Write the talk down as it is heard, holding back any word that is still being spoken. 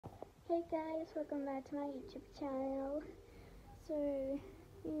Hey guys, welcome back to my YouTube channel. So,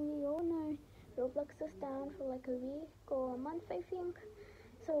 you all know Roblox is down for like a week or a month, I think.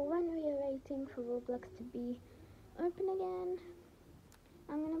 So when we are waiting for Roblox to be open again,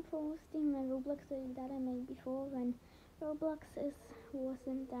 I'm gonna posting my Roblox that I made before when Roblox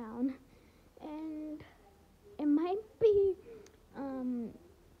wasn't down, and it might be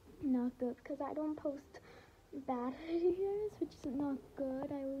not good because I don't post bad videos, which is not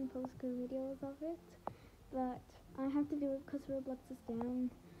good. I only post good videos of it, but I have to do it because Roblox is down.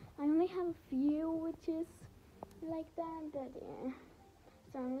 I only have a few which is like that, but yeah.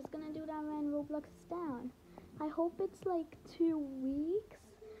 So I'm just gonna do that when Roblox is down. I hope it's like 2 weeks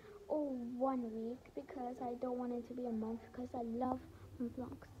or 1 week because I don't want it to be a month because I love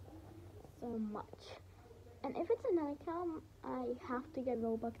Roblox so much. And if it's another account, I have to get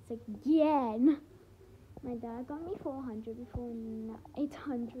Robux again. My dad got me 400 before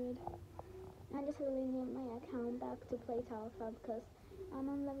 800. I just really need my account back to play Tower because I'm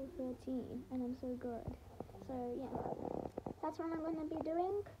on level 13 and I'm so good. So yeah, that's what I'm going to be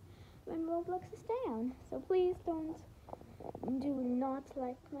doing when Roblox is down. So please do not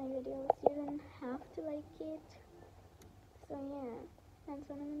like my videos. You don't have to like it. So yeah, that's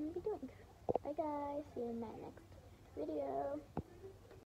what I'm going to be doing. Bye guys, see you in my next video.